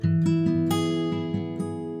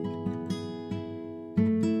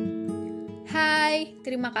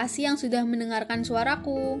Terima kasih yang sudah mendengarkan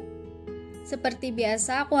suaraku. Seperti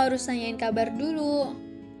biasa, aku harus nanyain kabar dulu.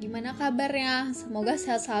 Gimana kabarnya? Semoga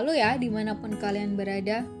sehat selalu ya dimanapun kalian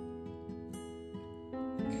berada.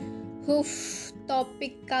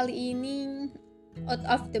 Topik kali ini out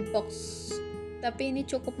of the box. Tapi ini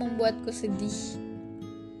cukup membuatku sedih.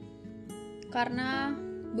 Karena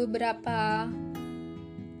beberapa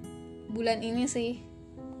bulan ini sih,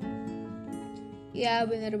 ya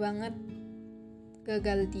bener banget,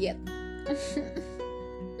 gagal diet.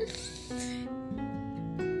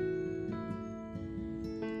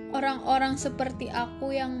 Orang-orang seperti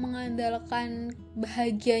aku yang mengandalkan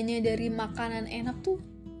bahagianya dari makanan enak tuh,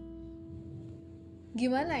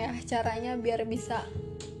 gimana ya caranya biar bisa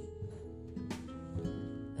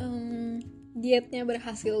dietnya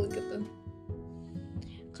berhasil gitu.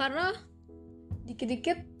 Karena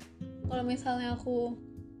dikit-dikit kalau misalnya aku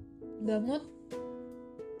gamut,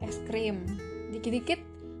 es krim. Dikit-dikit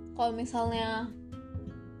kalau misalnya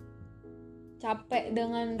capek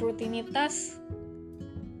dengan rutinitas,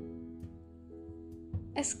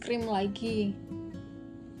 es krim lagi.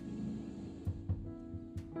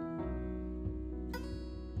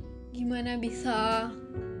 Gimana bisa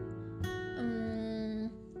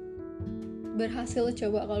berhasil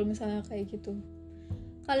coba kalau misalnya kayak gitu?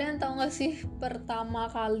 Kalian tahu gak sih pertama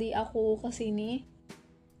kali aku kesini,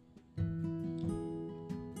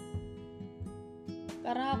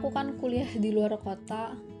 karena aku kan kuliah di luar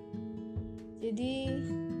kota, jadi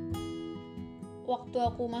waktu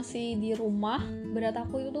aku masih di rumah berat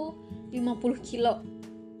aku itu 50 kilo.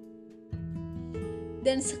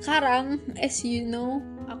 Dan sekarang, as you know,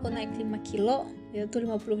 aku naik 5 kilo, yaitu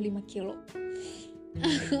 55 kilo.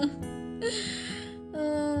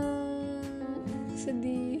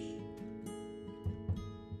 Sedih.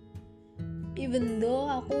 Even though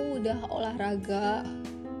aku udah olahraga,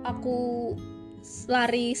 aku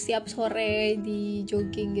lari setiap sore di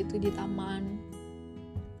jogging gitu di taman.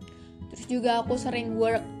 Terus juga aku sering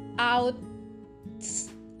workout.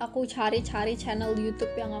 Aku cari-cari channel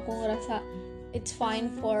YouTube yang aku ngerasa it's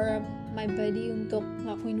fine for my body untuk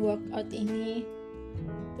ngelakuin workout ini.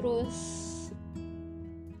 Terus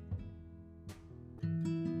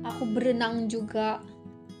aku berenang juga.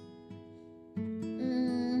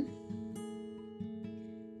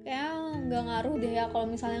 Kayak gak ngaruh deh ya kalau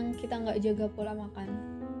misalnya kita gak jaga pola makan.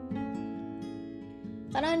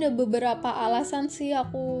 Karena ada beberapa alasan sih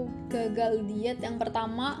aku gagal diet. Yang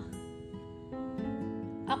pertama,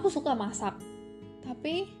 aku suka masak,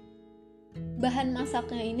 tapi bahan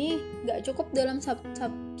masaknya ini gak cukup dalam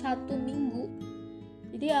satu minggu.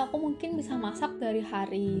 Jadi aku mungkin bisa masak dari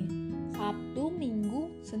hari Sabtu,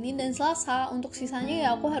 Minggu, Senin, dan Selasa. Untuk sisanya ya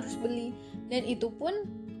aku harus beli. Dan itu pun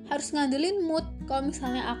harus ngandelin mood. Kalau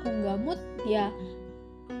misalnya aku nggak mood, ya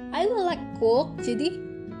I don't like cook. Jadi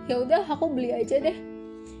ya udah aku beli aja deh.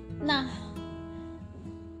 Nah,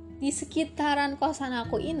 di sekitaran kosan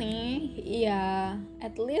aku ini, ya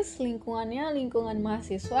at least lingkungannya lingkungan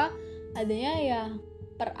mahasiswa, adanya ya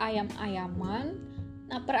perayam-ayaman.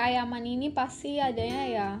 Nah, perayaman ini pasti adanya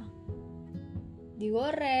ya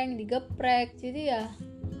digoreng, digeprek. Jadi ya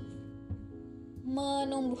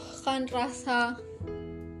menumbuhkan rasa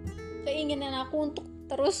keinginan aku untuk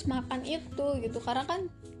terus makan itu gitu. Karena kan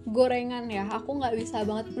gorengan ya, aku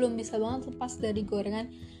belum bisa banget lepas dari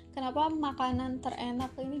gorengan. Kenapa makanan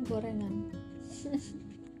terenak ini gorengan?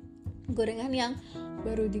 Gorengan yang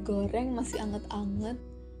baru digoreng masih anget-anget.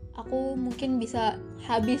 Aku mungkin bisa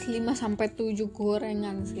habis 5-7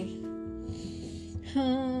 gorengan sih.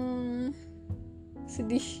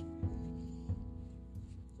 Sedih.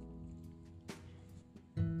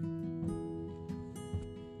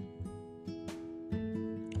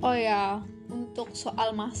 Oh ya, untuk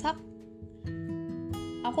soal masak,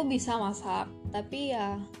 aku bisa masak, tapi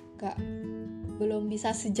ya belum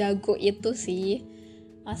bisa sejago itu sih.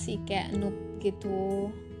 Masih kayak noob gitu.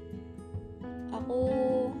 Aku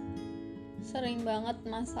sering banget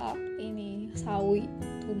masak ini sawi,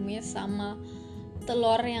 tumis, sama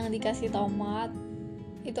telur yang dikasih tomat.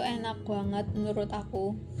 Itu enak banget menurut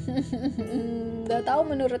aku. Gak tahu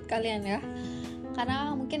menurut kalian ya.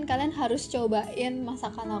 Karena mungkin kalian harus cobain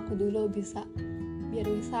masakan aku dulu biar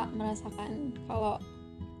bisa merasakan kalau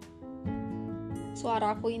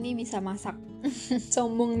suara aku ini bisa masak.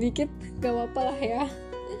 Sombong dikit, gak apa-apa lah ya.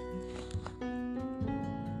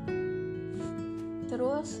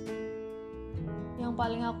 Terus yang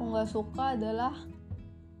paling aku gak suka adalah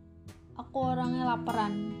aku orangnya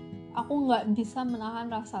laparan. Aku gak bisa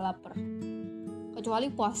menahan rasa lapar, kecuali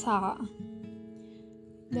puasa.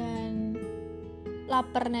 Dan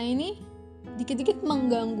laparnya ini dikit-dikit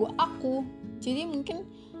mengganggu aku. Jadi mungkin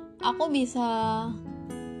aku bisa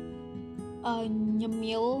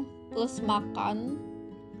nyemil plus makan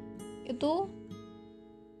itu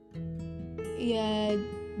ya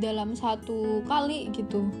dalam satu kali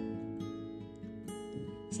gitu.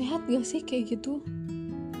 Sehat gak sih kayak gitu?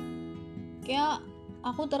 Kayak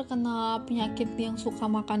aku terkena penyakit yang suka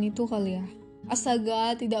makan itu kali ya.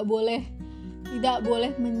 Astaga, tidak boleh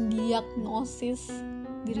mendiagnosis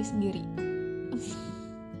diri sendiri.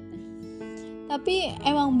 Tapi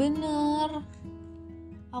emang bener,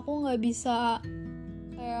 aku nggak bisa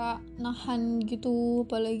kayak nahan gitu,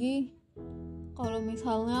 apalagi kalau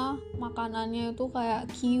misalnya makanannya itu kayak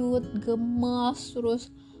cute, gemes,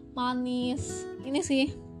 terus manis. Ini sih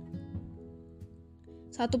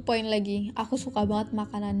satu poin lagi, aku suka banget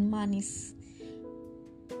makanan manis,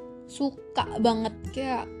 suka banget.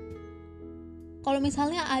 Kayak kalau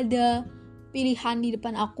misalnya ada pilihan di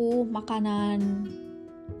depan aku makanan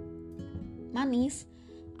manis,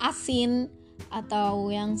 asin,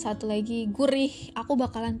 atau yang satu lagi gurih, aku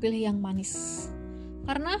bakalan pilih yang manis.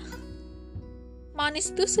 Karena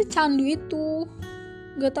manis tuh secandu itu.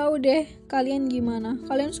 Gak tahu deh kalian gimana.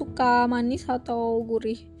 Kalian suka manis atau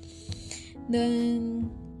gurih?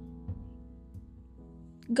 Dan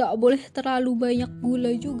gak boleh terlalu banyak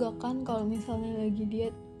gula juga kan kalau misalnya lagi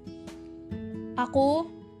diet.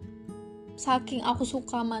 Saking aku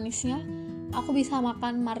suka manisnya, aku bisa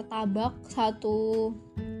makan martabak satu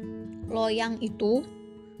loyang itu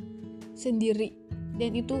sendiri,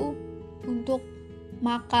 dan itu untuk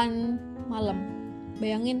makan malam.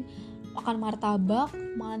 Bayangin makan martabak,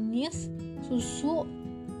 manis, susu,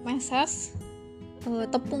 meses,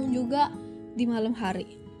 tepung juga di malam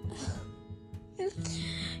hari.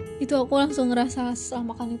 Itu aku langsung ngerasa,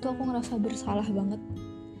 setelah makan itu aku ngerasa bersalah banget.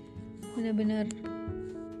 Bener-bener.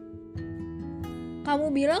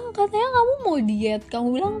 Kamu bilang katanya kamu mau diet, kamu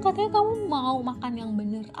bilang katanya kamu mau makan yang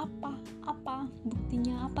bener. Apa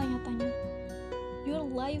buktinya, apa nyatanya? You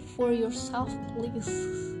lie for yourself, please.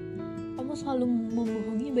 Kamu selalu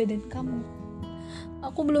membohongi badan kamu.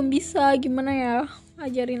 Aku belum bisa, gimana ya?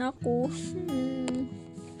 Ajarin aku.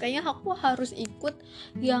 Kayaknya aku harus ikut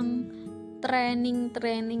yang training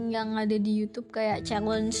yang ada di YouTube, kayak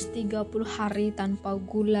challenge 30 hari tanpa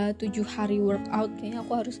gula, 7 hari workout. Kayaknya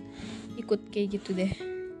aku harus ikut kayak gitu deh.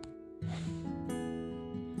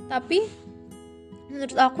 Tapi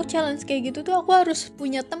menurut aku challenge kayak gitu tuh aku harus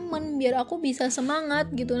punya temen biar aku bisa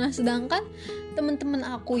semangat gitu. Nah, sedangkan temen-temen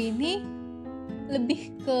aku ini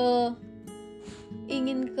lebih ke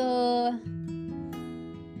ingin ke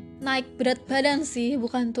naik berat badan sih,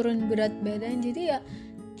 bukan turun berat badan. Jadi ya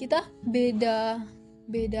kita beda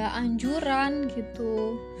anjuran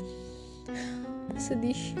gitu.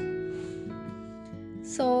 Sedih.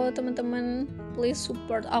 So, teman-teman, please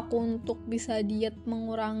support aku untuk bisa diet,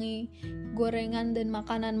 mengurangi gorengan dan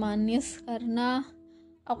makanan manis, karena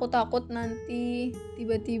aku takut nanti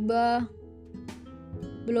tiba-tiba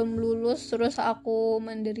belum lulus terus aku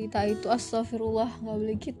menderita itu. Astagfirullah, gak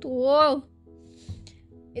boleh gitu.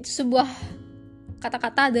 Itu sebuah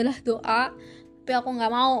kata-kata adalah doa, tapi aku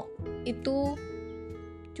gak mau. Itu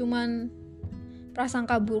cuman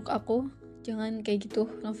prasangka buruk aku. Jangan kayak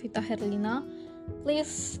gitu, Novita Herlina.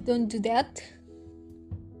 Please don't do that.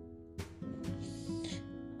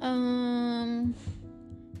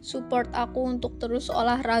 Support aku untuk terus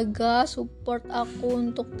olahraga, support aku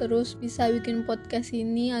untuk terus bisa bikin podcast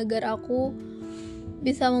ini agar aku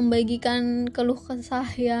bisa membagikan keluh kesah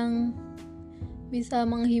yang bisa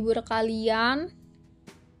menghibur kalian.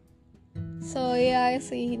 So ya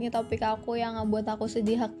sih, ini topik aku yang ngebuat aku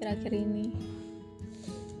sedih akhir-akhir ini.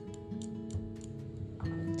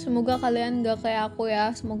 Semoga kalian gak kayak aku ya.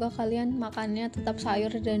 Semoga kalian makannya tetap sayur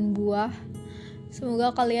dan buah.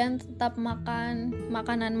 Semoga kalian tetap makan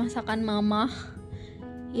makanan masakan mama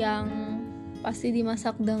yang pasti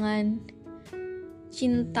dimasak dengan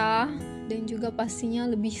cinta dan juga pastinya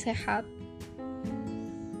lebih sehat.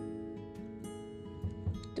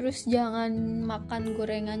 Terus jangan makan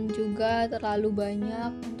gorengan juga terlalu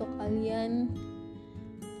banyak untuk kalian.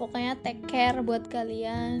 Pokoknya take care buat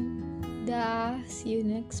kalian. Dah, see you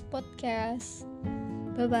next podcast.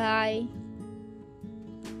 Bye-bye.